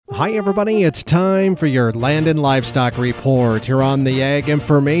Hi, everybody. It's time for your Land and Livestock Report here on the Ag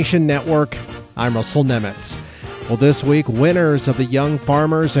Information Network. I'm Russell Nemitz. Well, this week, winners of the Young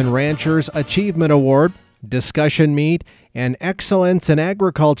Farmers and Ranchers Achievement Award, discussion meet, and Excellence in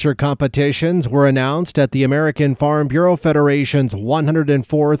Agriculture competitions were announced at the American Farm Bureau Federation's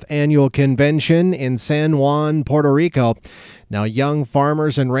 104th Annual Convention in San Juan, Puerto Rico. Now, young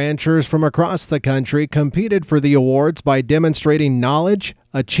farmers and ranchers from across the country competed for the awards by demonstrating knowledge,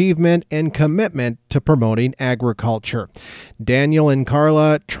 achievement, and commitment to promoting agriculture. Daniel and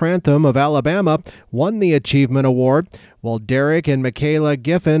Carla Trantham of Alabama won the Achievement Award, while Derek and Michaela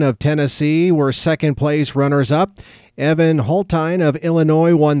Giffen of Tennessee were second-place runners-up. Evan Holtein of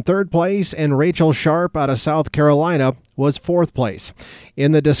Illinois won third place, and Rachel Sharp out of South Carolina was fourth place.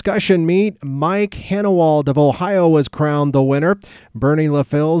 In the discussion meet, Mike Hannawald of Ohio was crowned the winner. Bernie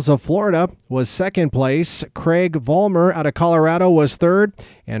LaFills of Florida was second place. Craig Vollmer out of Colorado was third,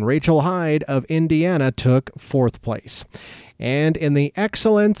 and Rachel Hyde of Indiana took fourth place. And in the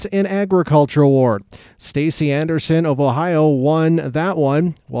Excellence in Agriculture Award, Stacy Anderson of Ohio won that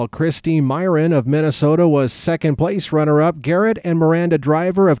one, while Christy Myron of Minnesota was second place runner-up. Garrett and Miranda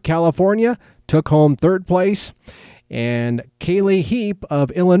Driver of California took home third place. And Kaylee Heap of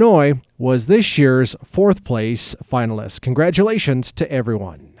Illinois was this year's fourth place finalist. Congratulations to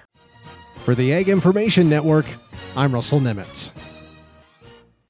everyone. For the Ag Information Network, I'm Russell Nemitz.